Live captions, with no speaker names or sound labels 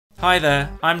Hi there,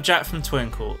 I'm Jack from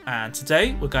Twinkl, and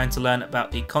today we're going to learn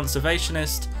about the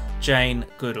conservationist Jane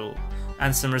Goodall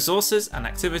and some resources and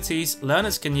activities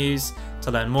learners can use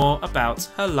to learn more about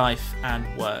her life and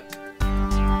work.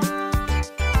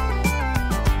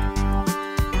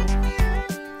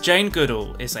 Jane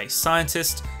Goodall is a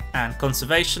scientist and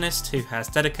conservationist who has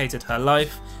dedicated her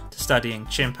life to studying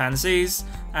chimpanzees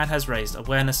and has raised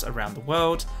awareness around the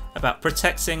world about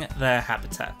protecting their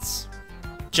habitats.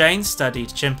 Jane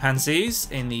studied chimpanzees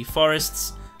in the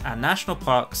forests and national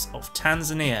parks of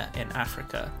Tanzania in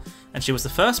Africa, and she was the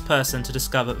first person to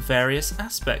discover various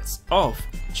aspects of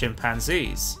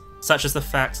chimpanzees, such as the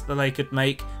fact that they could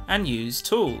make and use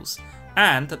tools,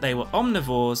 and that they were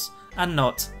omnivores and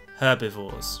not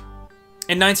herbivores.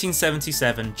 In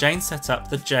 1977, Jane set up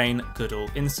the Jane Goodall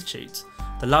Institute,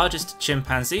 the largest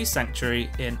chimpanzee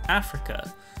sanctuary in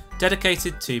Africa,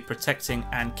 dedicated to protecting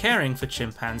and caring for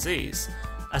chimpanzees,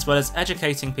 as well as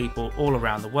educating people all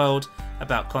around the world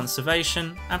about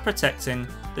conservation and protecting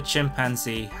the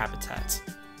chimpanzee habitat.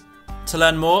 To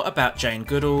learn more about Jane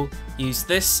Goodall, use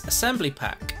this assembly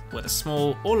pack with a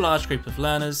small or large group of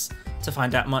learners to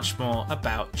find out much more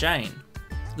about Jane.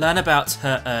 Learn about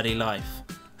her early life,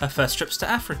 her first trips to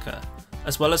Africa,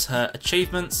 as well as her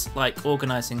achievements like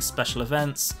organising special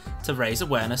events to raise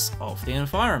awareness of the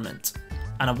environment,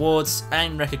 and awards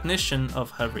and recognition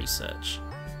of her research.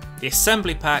 The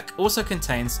assembly pack also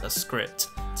contains a script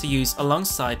to use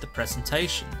alongside the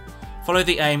presentation. Follow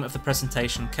the aim of the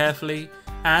presentation carefully,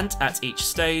 and at each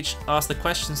stage ask the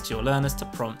questions to your learners to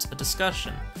prompt a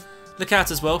discussion. Look out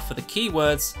as well for the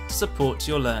keywords to support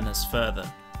your learners further.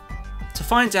 To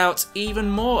find out even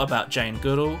more about Jane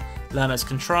Goodall, learners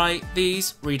can try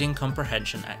these reading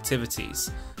comprehension activities,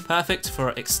 perfect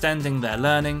for extending their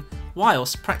learning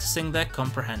whilst practicing their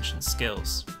comprehension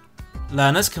skills.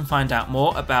 Learners can find out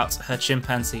more about her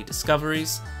chimpanzee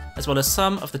discoveries, as well as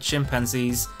some of the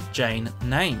chimpanzees Jane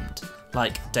named,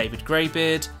 like David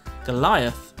Greybeard,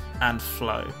 Goliath and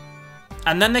Flo.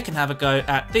 And then they can have a go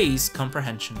at these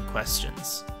comprehension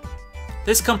questions.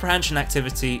 This comprehension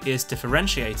activity is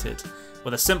differentiated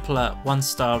with a simpler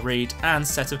 1-star read and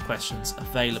set of questions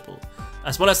available,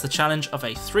 as well as the challenge of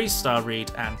a 3-star read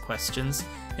and questions,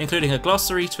 including a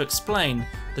glossary to explain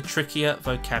the trickier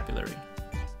vocabulary.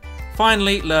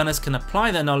 Finally, learners can apply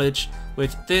their knowledge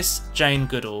with this Jane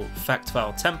Goodall fact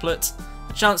file template,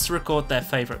 a chance to record their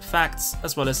favourite facts,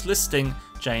 as well as listing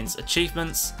Jane's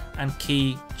achievements and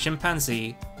key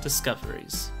chimpanzee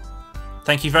discoveries.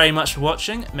 Thank you very much for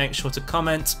watching. Make sure to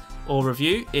comment or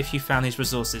review if you found these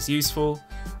resources useful,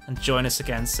 and join us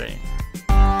again soon.